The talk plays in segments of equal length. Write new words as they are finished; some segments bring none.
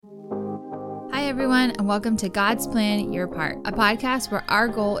everyone, and welcome to God's Plan, Your Part, a podcast where our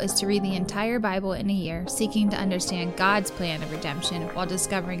goal is to read the entire Bible in a year, seeking to understand God's plan of redemption while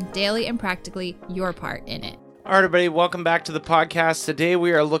discovering daily and practically your part in it. All right, everybody, welcome back to the podcast. Today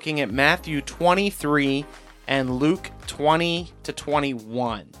we are looking at Matthew 23 and Luke 20 to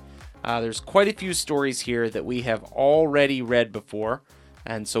 21. There's quite a few stories here that we have already read before,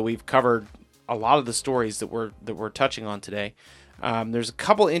 and so we've covered a lot of the stories that we're touching on today. There's a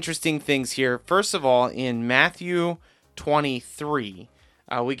couple interesting things here. First of all, in Matthew 23,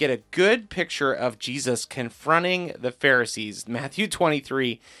 we get a good picture of Jesus confronting the Pharisees. Matthew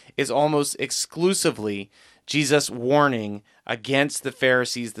 23 is almost exclusively Jesus warning against the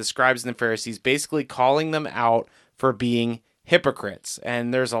Pharisees, the scribes and the Pharisees, basically calling them out for being hypocrites.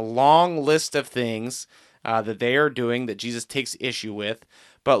 And there's a long list of things that they are doing that Jesus takes issue with,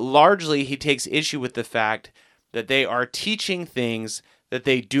 but largely he takes issue with the fact that they are teaching things that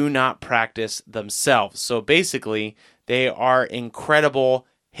they do not practice themselves. So basically, they are incredible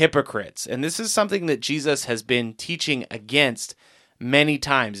hypocrites. And this is something that Jesus has been teaching against many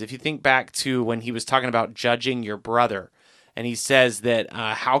times. If you think back to when he was talking about judging your brother, and he says that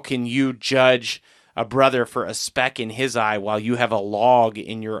how can you judge a brother for a speck in his eye while you have a log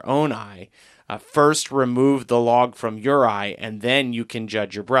in your own eye? First remove the log from your eye, and then you can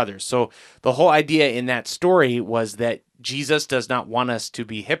judge your brother. So the whole idea in that story was that Jesus does not want us to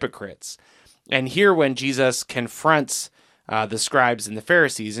be hypocrites. And here when Jesus confronts the scribes and the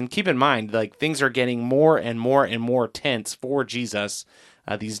Pharisees, and keep in mind, like, things are getting more and more and more tense for Jesus.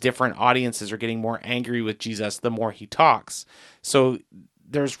 These different audiences are getting more angry with Jesus the more he talks. So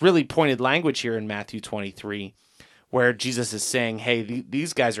there's really pointed language here in Matthew 23 where Jesus is saying, hey,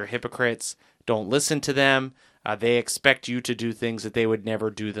 these guys are hypocrites. Don't listen to them. They expect you to do things that they would never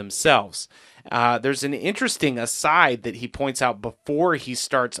do themselves. There's an interesting aside that he points out before he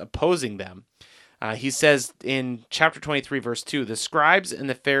starts opposing them. He says in chapter 23, verse 2, the scribes and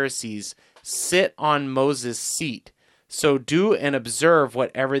the Pharisees sit on Moses' seat. So do and observe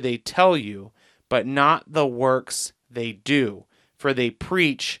whatever they tell you, but not the works they do. For they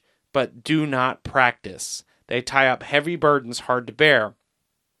preach, but do not practice. They tie up heavy burdens hard to bear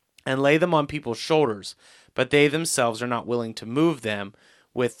and lay them on people's shoulders, but they themselves are not willing to move them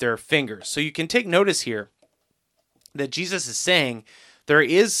with their fingers. So you can take notice here that Jesus is saying there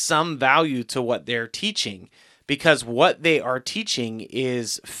is some value to what they're teaching, because what they are teaching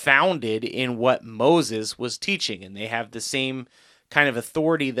is founded in what Moses was teaching, and they have the same kind of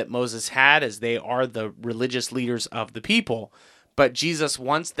authority that Moses had, as they are the religious leaders of the people. But Jesus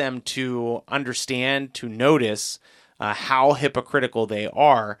wants them to understand, to notice how hypocritical they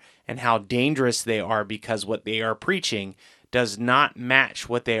are and how dangerous they are, because what they are preaching does not match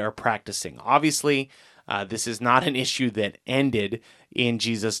what they are practicing. Obviously, this is not an issue that ended in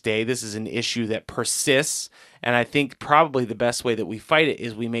Jesus' day. This is an issue that persists, and I think probably the best way that we fight it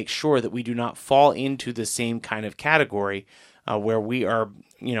is we make sure that we do not fall into the same kind of category where we are,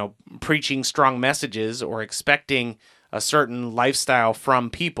 preaching strong messages or expecting a certain lifestyle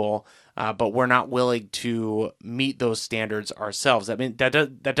from people, but we're not willing to meet those standards ourselves. I mean,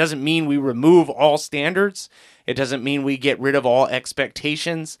 that doesn't mean we remove all standards. It doesn't mean we get rid of all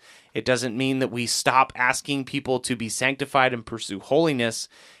expectations. It doesn't mean that we stop asking people to be sanctified and pursue holiness.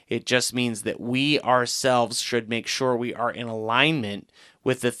 It just means that we ourselves should make sure we are in alignment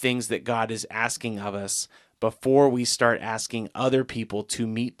with the things that God is asking of us before we start asking other people to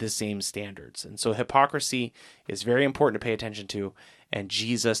meet the same standards. And so hypocrisy is very important to pay attention to, and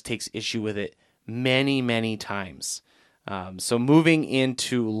Jesus takes issue with it many, many times. So moving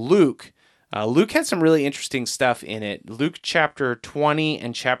into Luke, Luke had some really interesting stuff in it. Luke chapter 20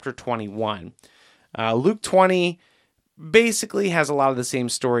 and chapter 21. Luke 20 basically has a lot of the same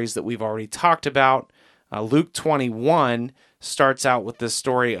stories that we've already talked about. Luke 21 starts out with the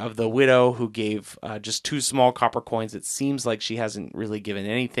story of the widow who gave just 2 small copper coins. It seems like she hasn't really given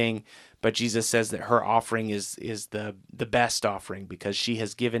anything, but Jesus says that her offering is the best offering because she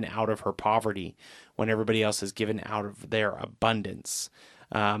has given out of her poverty when everybody else has given out of their abundance.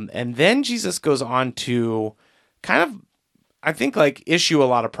 And then Jesus goes on to kind of, I think, like, issue a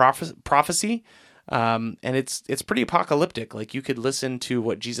lot of prophecy. And it's pretty apocalyptic. Like, you could listen to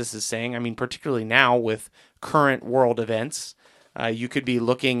what Jesus is saying. I mean, particularly now with current world events, you could be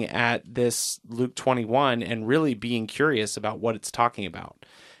looking at this Luke 21 and really being curious about what it's talking about.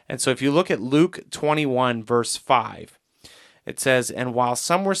 And so if you look at Luke 21, verse 5, it says, "And while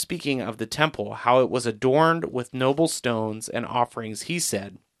some were speaking of the temple, how it was adorned with noble stones and offerings, he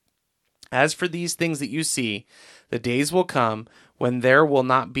said, As for these things that you see, the days will come when there will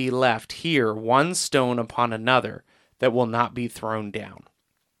not be left here one stone upon another that will not be thrown down."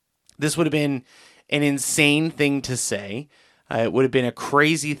 This would have been an insane thing to say. It would have been a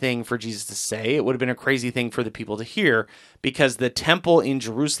crazy thing for Jesus to say. It would have been a crazy thing for the people to hear, because the temple in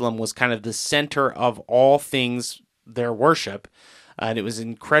Jerusalem was kind of the center of all things their worship. And it was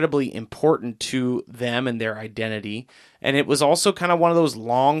incredibly important to them and their identity. And it was also kind of one of those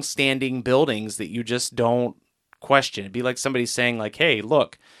long-standing buildings that you just don't question. It'd be like somebody saying, like, hey,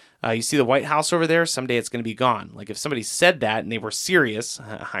 look, you see the White House over there? Someday it's going to be gone. Like, if somebody said that and they were serious,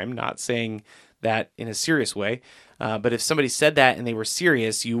 I'm not saying that in a serious way, but if somebody said that and they were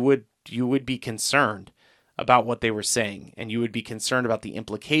serious, you would be concerned about what they were saying, and you would be concerned about the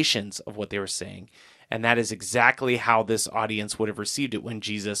implications of what they were saying. And that is exactly how this audience would have received it when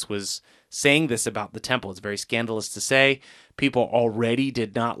Jesus was saying this about the temple. It's very scandalous to say. People already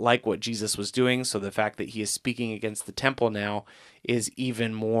did not like what Jesus was doing, so the fact that he is speaking against the temple now is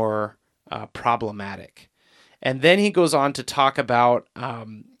even more problematic. And then he goes on to talk about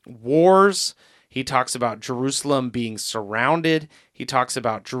wars. He talks about Jerusalem being surrounded. He talks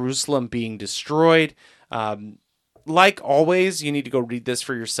about Jerusalem being destroyed. Like always, you need to go read this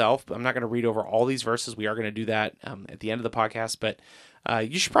for yourself. I'm not going to read over all these verses. We are going to do that at the end of the podcast, but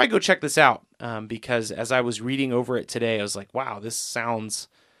you should probably go check this out because as I was reading over it today, I was like, wow, this sounds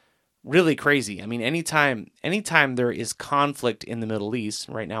really crazy. I mean, anytime there is conflict in the Middle East,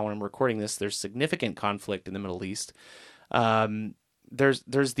 right now when I'm recording this, there's significant conflict in the Middle East.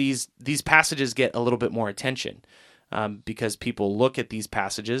 There's these passages get a little bit more attention because people look at these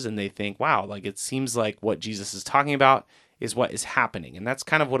passages and they think, wow, like it seems like what Jesus is talking about is what is happening. And that's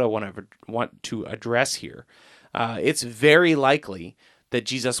kind of what I want to address here. It's very likely that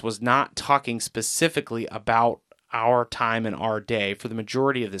Jesus was not talking specifically about our time and our day for the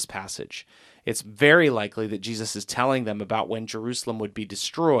majority of this passage. It's very likely that Jesus is telling them about when Jerusalem would be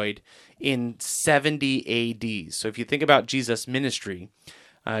destroyed in 70 AD. So if you think about Jesus' ministry,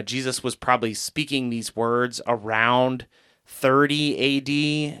 Jesus was probably speaking these words around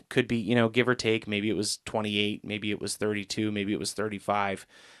 30 AD. Could be, give or take. Maybe it was 28, maybe it was 32, maybe it was 35.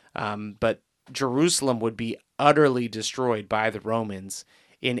 But Jerusalem would be utterly destroyed by the Romans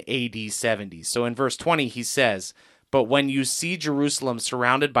in AD 70. So in verse 20, he says, "But when you see Jerusalem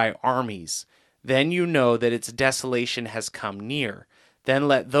surrounded by armies, then you know that its desolation has come near. Then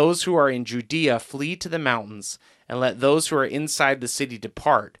let those who are in Judea flee to the mountains, and let those who are inside the city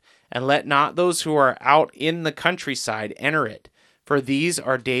depart, and let not those who are out in the countryside enter it. For these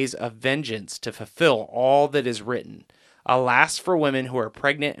are days of vengeance to fulfill all that is written. Alas for women who are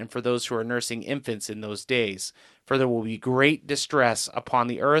pregnant and for those who are nursing infants in those days, for there will be great distress upon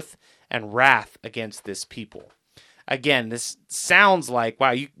the earth and wrath against this people." Again, this sounds like,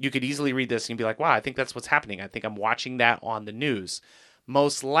 wow, you could easily read this and be like, wow, I think that's what's happening. I think I'm watching that on the news.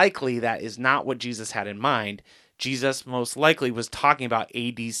 Most likely that is not what Jesus had in mind. Jesus most likely was talking about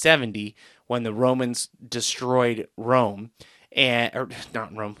AD 70 when the Romans destroyed Rome,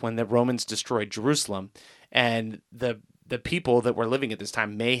 when the Romans destroyed Jerusalem, and the people that were living at this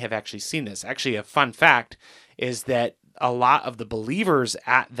time may have actually seen this. Actually, a fun fact is that a lot of the believers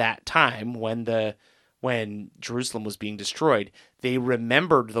at that time, when Jerusalem was being destroyed, they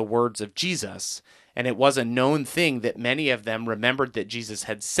remembered the words of Jesus, and it was a known thing that many of them remembered that Jesus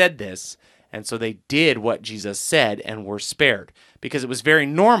had said this, and so they did what Jesus said and were spared. Because it was very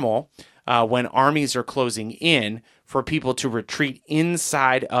normal when armies are closing in for people to retreat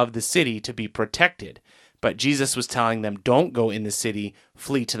inside of the city to be protected. But Jesus was telling them, don't go in the city,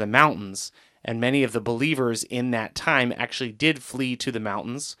 flee to the mountains. And many of the believers in that time actually did flee to the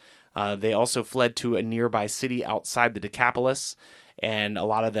mountains. They also fled to a nearby city outside the Decapolis, and a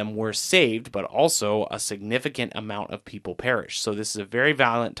lot of them were saved, but also a significant amount of people perished. So this is a very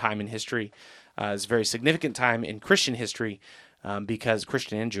violent time in history. It's a very significant time in Christian history, because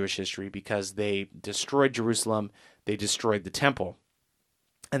Christian and Jewish history, because they destroyed Jerusalem, they destroyed the temple.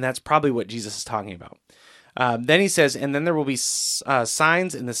 And that's probably what Jesus is talking about. Then he says, "And then there will be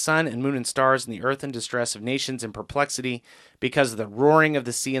signs in the sun and moon and stars, in the earth in distress of nations in perplexity, because of the roaring of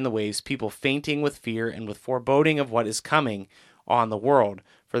the sea and the waves, people fainting with fear and with foreboding of what is coming on the world.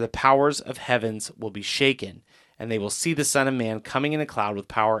 For the powers of heavens will be shaken, and they will see the Son of Man coming in a cloud with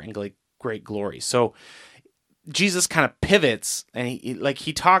power and great glory." So Jesus kind of pivots, and he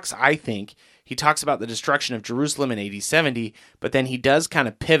talks about the destruction of Jerusalem in AD 70, but then he does kind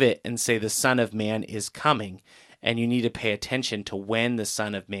of pivot and say the Son of Man is coming, and you need to pay attention to when the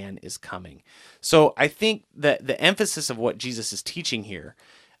Son of Man is coming. So I think that the emphasis of what Jesus is teaching here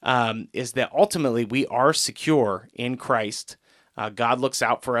is that ultimately we are secure in Christ. God looks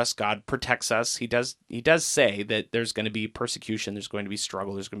out for us. God protects us. He does say that there's going to be persecution, there's going to be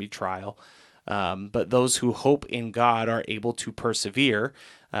struggle, there's going to be trial. But those who hope in God are able to persevere.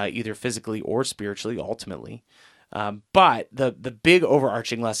 either physically or spiritually, ultimately. But the big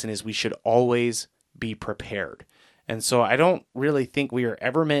overarching lesson is we should always be prepared. And so I don't really think we are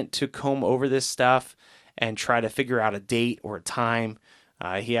ever meant to comb over this stuff and try to figure out a date or a time.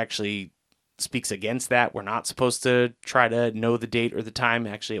 He actually speaks against that. We're not supposed to try to know the date or the time.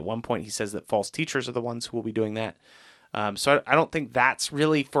 Actually, at one point, he says that false teachers are the ones who will be doing that. So I don't think that's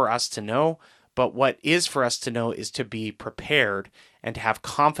really for us to know. But what is for us to know is to be prepared and to have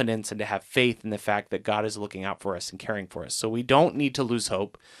confidence and to have faith in the fact that God is looking out for us and caring for us. So we don't need to lose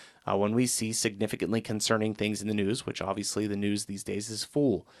hope when we see significantly concerning things in the news, which obviously the news these days is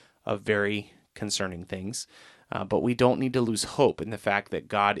full of very concerning things. But we don't need to lose hope in the fact that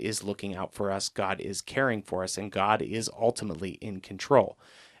God is looking out for us, God is caring for us, and God is ultimately in control.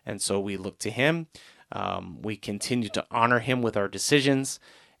 And so we look to Him. We continue to honor Him with our decisions,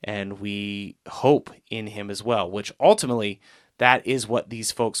 and we hope in Him as well, which ultimately that is what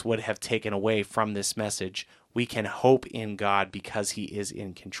these folks would have taken away from this message. We can hope in God because He is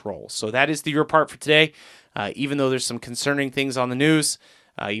in control. So that is the Your Part for today. Even though there's some concerning things on the news,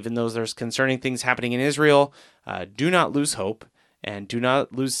 even though there's concerning things happening in Israel, do not lose hope and do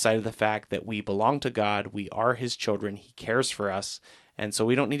not lose sight of the fact that we belong to God. We are His children. He cares for us. And so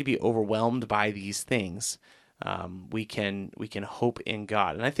we don't need to be overwhelmed by these things. We can hope in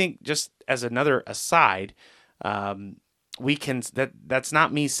God. And I think just as another aside, that's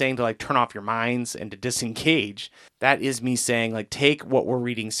not me saying to turn off your minds and to disengage. That is me saying take what we're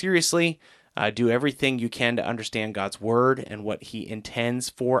reading seriously. Do everything you can to understand God's word and what He intends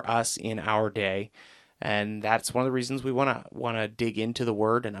for us in our day. And that's one of the reasons we want to dig into the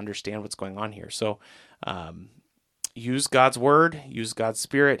word and understand what's going on here. So use God's word, use God's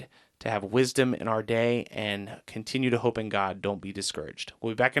Spirit to have wisdom in our day, and continue to hope in God. Don't be discouraged.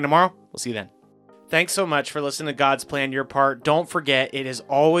 We'll be back in tomorrow. We'll see you then. Thanks so much for listening to God's Plan Your Part. Don't forget, it is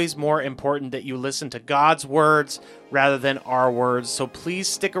always more important that you listen to God's words rather than our words. So please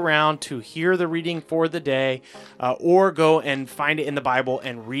stick around to hear the reading for the day, or go and find it in the Bible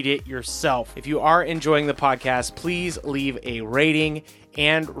and read it yourself. If you are enjoying the podcast, please leave a rating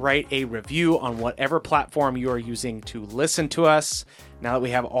and write a review on whatever platform you are using to listen to us. Now that we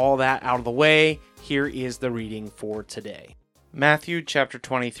have all that out of the way, here is the reading for today. Matthew chapter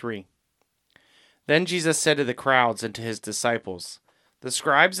 23. Then Jesus said to the crowds and to His disciples, "The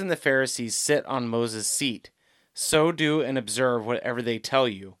scribes and the Pharisees sit on Moses' seat. So do and observe whatever they tell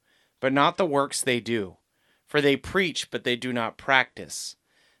you, but not the works they do. For they preach, but they do not practice.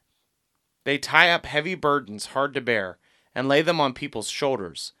 They tie up heavy burdens hard to bear and lay them on people's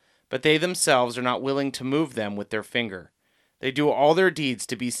shoulders, but they themselves are not willing to move them with their finger. They do all their deeds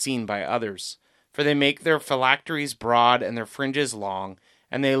to be seen by others, for they make their phylacteries broad and their fringes long,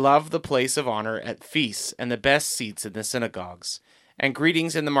 and they love the place of honor at feasts and the best seats in the synagogues, and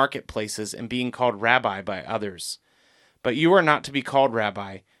greetings in the marketplaces and being called rabbi by others. But you are not to be called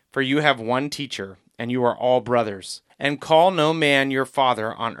rabbi, for you have one teacher, and you are all brothers. And call no man your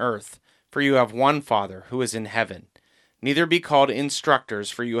father on earth, for you have one Father who is in heaven. Neither be called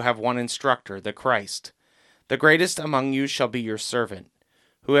instructors, for you have one instructor, the Christ. The greatest among you shall be your servant.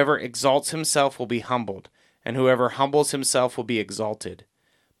 Whoever exalts himself will be humbled, and whoever humbles himself will be exalted.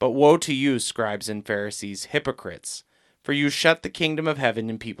 But woe to you, scribes and Pharisees, hypocrites! For you shut the kingdom of heaven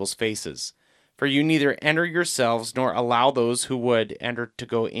in people's faces. For you neither enter yourselves nor allow those who would enter to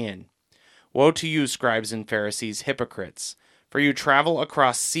go in. Woe to you, scribes and Pharisees, hypocrites! For you travel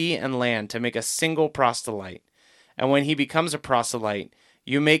across sea and land to make a single proselyte. And when he becomes a proselyte,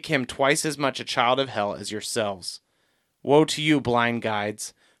 you make him twice as much a child of hell as yourselves. Woe to you, blind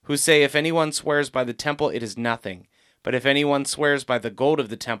guides, who say, if anyone swears by the temple, it is nothing. But if anyone swears by the gold of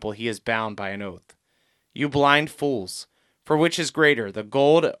the temple, he is bound by an oath. You blind fools! For which is greater, the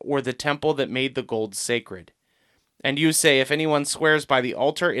gold or the temple that made the gold sacred? And you say, if anyone swears by the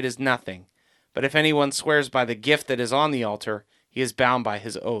altar, it is nothing. But if anyone swears by the gift that is on the altar, he is bound by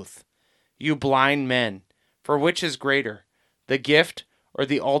his oath. You blind men! For which is greater, the gift or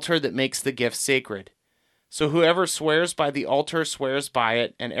the altar that makes the gift sacred? So whoever swears by the altar swears by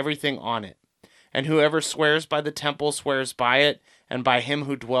it and everything on it. And whoever swears by the temple swears by it and by him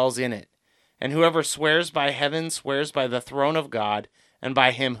who dwells in it. And whoever swears by heaven swears by the throne of God and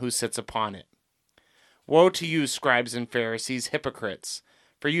by him who sits upon it. Woe to you, scribes and Pharisees, hypocrites!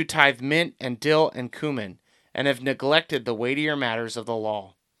 For you tithe mint and dill and cumin, and have neglected the weightier matters of the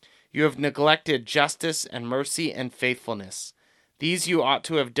law. You have neglected justice and mercy and faithfulness. These you ought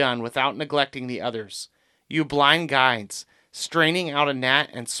to have done without neglecting the others. You blind guides, straining out a gnat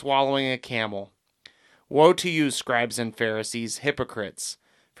and swallowing a camel. Woe to you, scribes and Pharisees, hypocrites!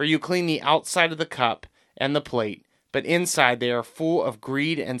 For you clean the outside of the cup and the plate, but inside they are full of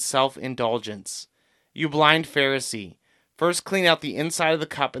greed and self-indulgence. You blind Pharisee, first clean out the inside of the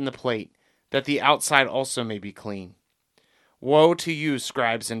cup and the plate, that the outside also may be clean. Woe to you,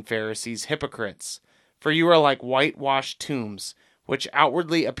 scribes and Pharisees, hypocrites! For you are like whitewashed tombs, which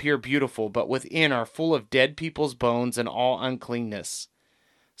outwardly appear beautiful, but within are full of dead people's bones and all uncleanness.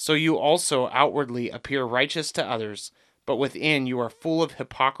 So you also outwardly appear righteous to others, but within you are full of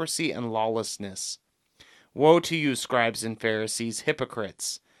hypocrisy and lawlessness. Woe to you, scribes and Pharisees,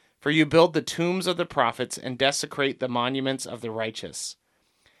 hypocrites! For you build the tombs of the prophets and desecrate the monuments of the righteous,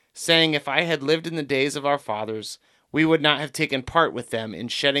 saying, If I had lived in the days of our fathers, we would not have taken part with them in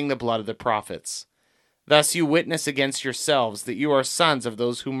shedding the blood of the prophets. Thus you witness against yourselves that you are sons of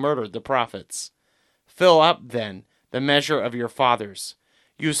those who murdered the prophets. Fill up, then, the measure of your fathers.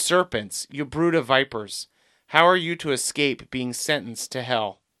 You serpents, you brood of vipers, how are you to escape being sentenced to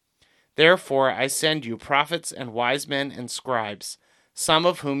hell? Therefore I send you prophets and wise men and scribes, some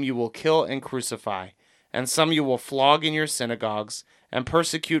of whom you will kill and crucify, and some you will flog in your synagogues and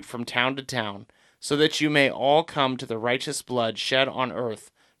persecute from town to town, so that you may all come to the righteous blood shed on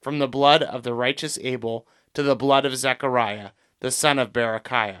earth, from the blood of the righteous Abel to the blood of Zechariah, the son of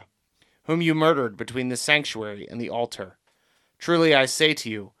Berechiah, whom you murdered between the sanctuary and the altar. Truly I say to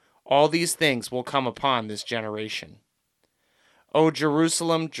you, all these things will come upon this generation. O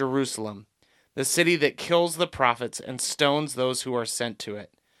Jerusalem, Jerusalem, the city that kills the prophets and stones those who are sent to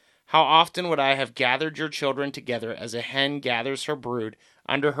it. How often would I have gathered your children together as a hen gathers her brood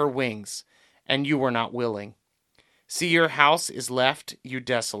under her wings, and you were not willing. See, your house is left you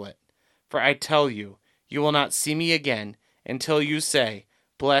desolate. For I tell you, you will not see me again until you say,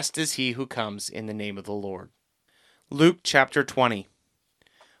 Blessed is he who comes in the name of the Lord. Luke chapter 20.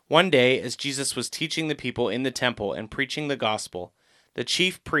 One day, as Jesus was teaching the people in the temple and preaching the gospel, the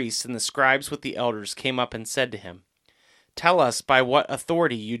chief priests and the scribes with the elders came up and said to him, Tell us by what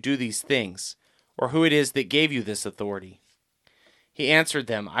authority you do these things, or who it is that gave you this authority. He answered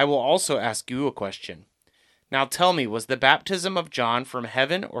them, I will also ask you a question. Now tell me, was the baptism of John from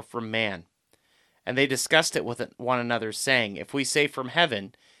heaven or from man? And they discussed it with one another, saying, If we say from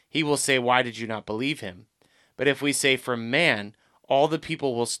heaven, he will say, Why did you not believe him? But if we say from man, all the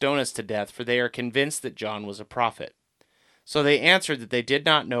people will stone us to death, for they are convinced that John was a prophet. So they answered that they did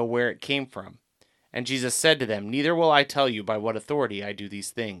not know where it came from. And Jesus said to them, Neither will I tell you by what authority I do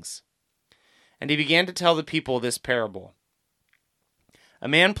these things. And he began to tell the people this parable. A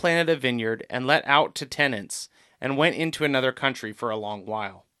man planted a vineyard and let out to tenants and went into another country for a long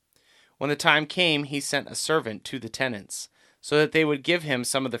while. When the time came, he sent a servant to the tenants, so that they would give him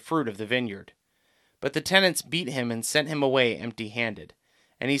some of the fruit of the vineyard. But the tenants beat him and sent him away empty-handed.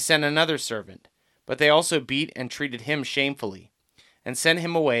 And he sent another servant, but they also beat and treated him shamefully, and sent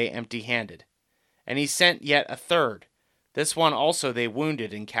him away empty-handed. And he sent yet a third. This one also they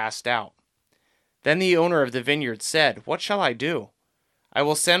wounded and cast out. Then the owner of the vineyard said, What shall I do? I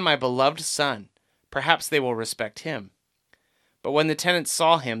will send my beloved son. Perhaps they will respect him. But when the tenants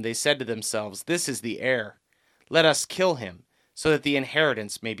saw him, they said to themselves, This is the heir. Let us kill him, so that the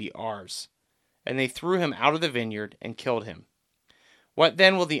inheritance may be ours. And they threw him out of the vineyard and killed him. What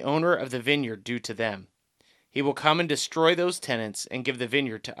then will the owner of the vineyard do to them? He will come and destroy those tenants and give the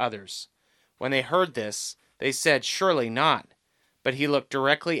vineyard to others. When they heard this, they said, Surely not. But he looked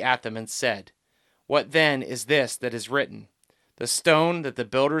directly at them and said, What then is this that is written? The stone that the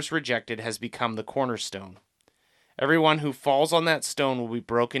builders rejected has become the cornerstone. Everyone who falls on that stone will be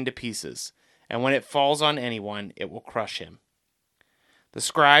broken to pieces, and when it falls on anyone, it will crush him. The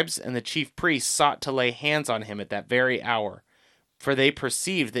scribes and the chief priests sought to lay hands on him at that very hour, for they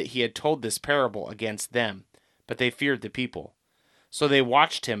perceived that he had told this parable against them, but they feared the people. So they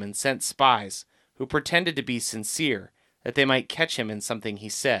watched him and sent spies, who pretended to be sincere, that they might catch him in something he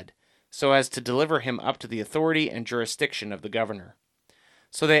said, so as to deliver him up to the authority and jurisdiction of the governor.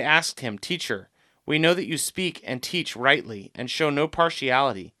 So they asked him, Teacher, we know that you speak and teach rightly, and show no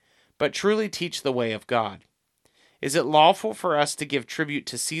partiality, but truly teach the way of God. Is it lawful for us to give tribute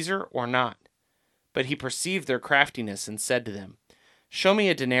to Caesar or not? But he perceived their craftiness and said to them, Show me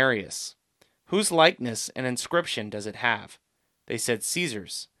a denarius. Whose likeness and inscription does it have? They said,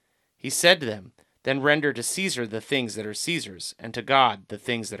 Caesar's. He said to them, Then render to Caesar the things that are Caesar's, and to God the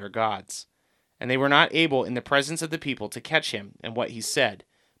things that are God's. And they were not able in the presence of the people to catch him in what he said,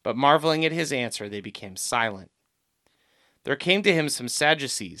 but marveling at his answer, they became silent. There came to him some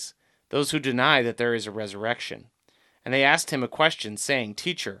Sadducees, those who deny that there is a resurrection. And they asked him a question, saying,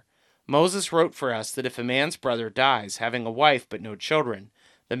 Teacher, Moses wrote for us that if a man's brother dies, having a wife but no children,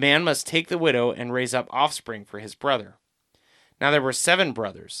 the man must take the widow and raise up offspring for his brother. Now there were 7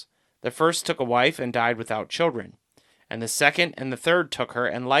 brothers. The first took a wife and died without children. And the second and the third took her,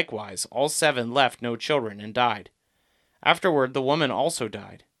 and likewise all 7 left no children and died. Afterward the woman also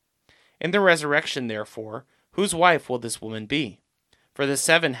died. In the resurrection, therefore, whose wife will this woman be? For the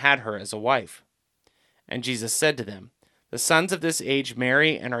 7 had her as a wife. And Jesus said to them, The sons of this age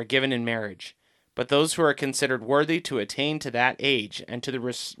marry and are given in marriage, but those who are considered worthy to attain to that age and to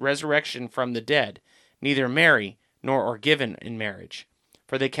the resurrection from the dead neither marry nor are given in marriage.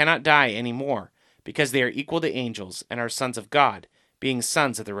 For they cannot die any more, because they are equal to angels and are sons of God, being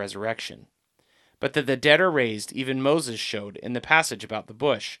sons of the resurrection. But that the dead are raised, even Moses showed in the passage about the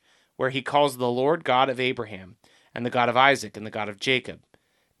bush, where he calls the Lord God of Abraham, and the God of Isaac, and the God of Jacob.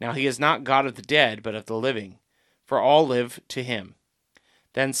 Now he is not God of the dead, but of the living, for all live to him.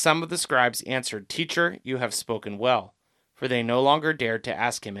 Then some of the scribes answered, Teacher, you have spoken well, for they no longer dared to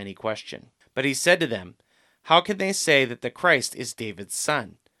ask him any question. But he said to them, How can they say that the Christ is David's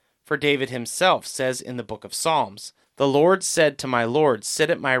son? For David himself says in the book of Psalms, The Lord said to my Lord, Sit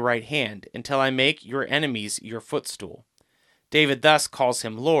at my right hand, until I make your enemies your footstool. David thus calls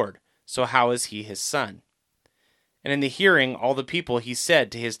him Lord, so how is he his son? And in the hearing all the people he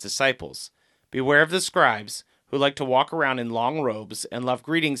said to his disciples, Beware of the scribes, who like to walk around in long robes, and love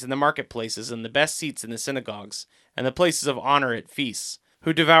greetings in the marketplaces, and the best seats in the synagogues, and the places of honor at feasts,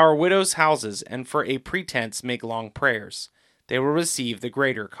 who devour widows' houses, and for a pretense make long prayers. They will receive the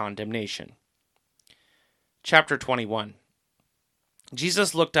greater condemnation. Chapter 21.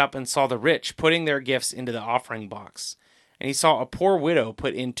 Jesus looked up and saw the rich putting their gifts into the offering box, and he saw a poor widow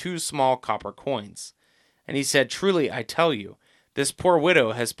put in 2 small copper coins. And he said, Truly I tell you, this poor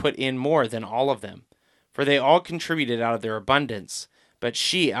widow has put in more than all of them, for they all contributed out of their abundance, but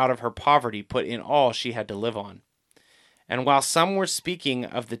she out of her poverty put in all she had to live on. And while some were speaking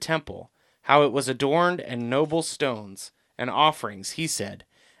of the temple, how it was adorned and noble stones and offerings, he said,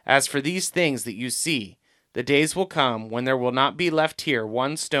 As for these things that you see, the days will come when there will not be left here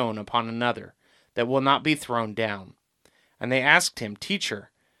one stone upon another, that will not be thrown down. And they asked him, Teacher,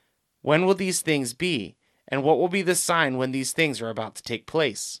 when will these things be? And what will be the sign when these things are about to take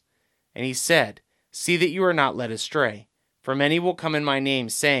place? And he said, See that you are not led astray. For many will come in my name,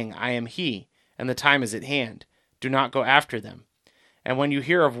 saying, I am he, and the time is at hand. Do not go after them. And when you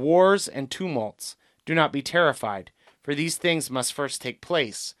hear of wars and tumults, do not be terrified, for these things must first take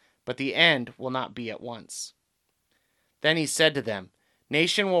place, but the end will not be at once. Then he said to them,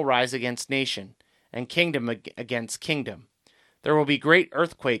 Nation will rise against nation, and kingdom against kingdom. There will be great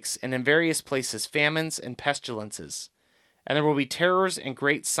earthquakes, and in various places famines and pestilences. And there will be terrors and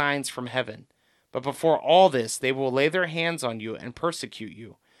great signs from heaven. But before all this, they will lay their hands on you and persecute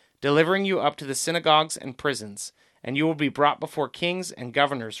you, delivering you up to the synagogues and prisons, and you will be brought before kings and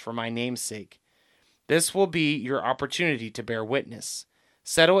governors for my name's sake. This will be your opportunity to bear witness.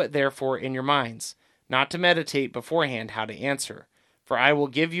 Settle it therefore in your minds, not to meditate beforehand how to answer, for I will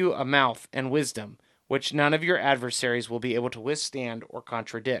give you a mouth and wisdom, which none of your adversaries will be able to withstand or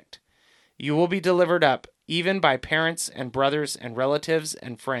contradict. You will be delivered up, even by parents and brothers and relatives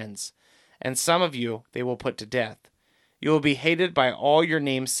and friends, and some of you they will put to death. You will be hated by all your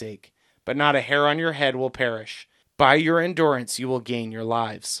name's sake, but not a hair on your head will perish. By your endurance you will gain your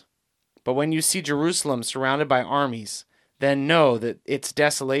lives. But when you see Jerusalem surrounded by armies, then know that its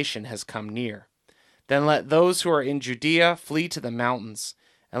desolation has come near. Then let those who are in Judea flee to the mountains,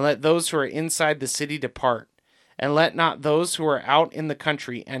 and let those who are inside the city depart, and let not those who are out in the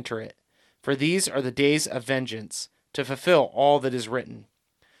country enter it. For these are the days of vengeance, to fulfill all that is written.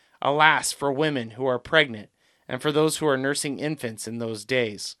 Alas for women who are pregnant, and for those who are nursing infants in those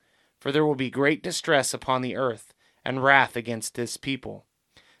days. For there will be great distress upon the earth, and wrath against this people.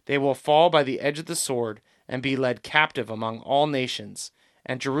 They will fall by the edge of the sword, and be led captive among all nations,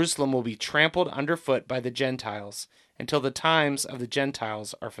 and Jerusalem will be trampled underfoot by the Gentiles, until the times of the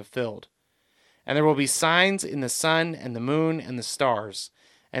Gentiles are fulfilled. And there will be signs in the sun and the moon and the stars,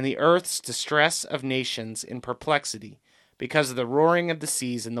 and the earth's distress of nations in perplexity, because of the roaring of the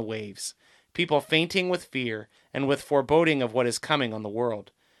seas and the waves, people fainting with fear and with foreboding of what is coming on the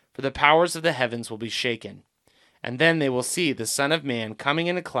world. For the powers of the heavens will be shaken. And then they will see the Son of Man coming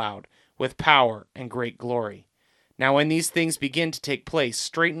in a cloud with power and great glory. Now when these things begin to take place,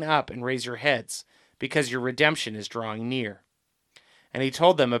 straighten up and raise your heads, because your redemption is drawing near. And he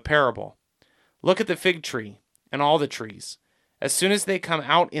told them a parable. Look at the fig tree and all the trees. As soon as they come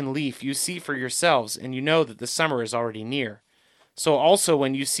out in leaf, you see for yourselves, and you know that the summer is already near. So also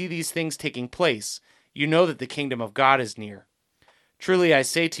when you see these things taking place, you know that the kingdom of God is near. Truly I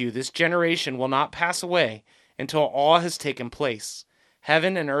say to you, this generation will not pass away until all has taken place.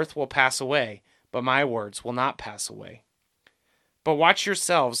 Heaven and earth will pass away, but my words will not pass away. But watch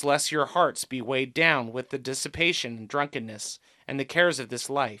yourselves, lest your hearts be weighed down with the dissipation and drunkenness and the cares of this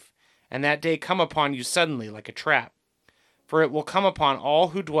life, and that day come upon you suddenly like a trap. For it will come upon all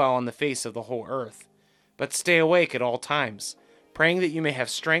who dwell on the face of the whole earth. But stay awake at all times, praying that you may have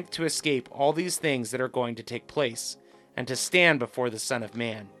strength to escape all these things that are going to take place, and to stand before the Son of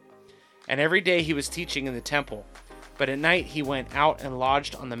Man. And every day he was teaching in the temple, but at night he went out and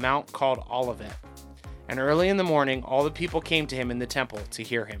lodged on the mount called Olivet. And early in the morning all the people came to him in the temple to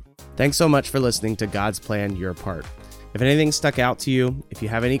hear him. Thanks so much for listening to God's Plan, Your Part. If anything stuck out to you, if you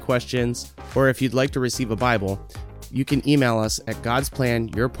have any questions, or if you'd like to receive a Bible, you can email us at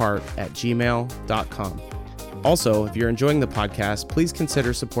godsplанyourpart@gmail.com. Also, if you're enjoying the podcast, please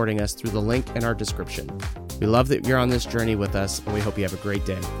consider supporting us through the link in our description. We love that you're on this journey with us, and we hope you have a great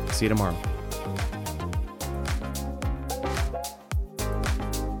day. See you tomorrow.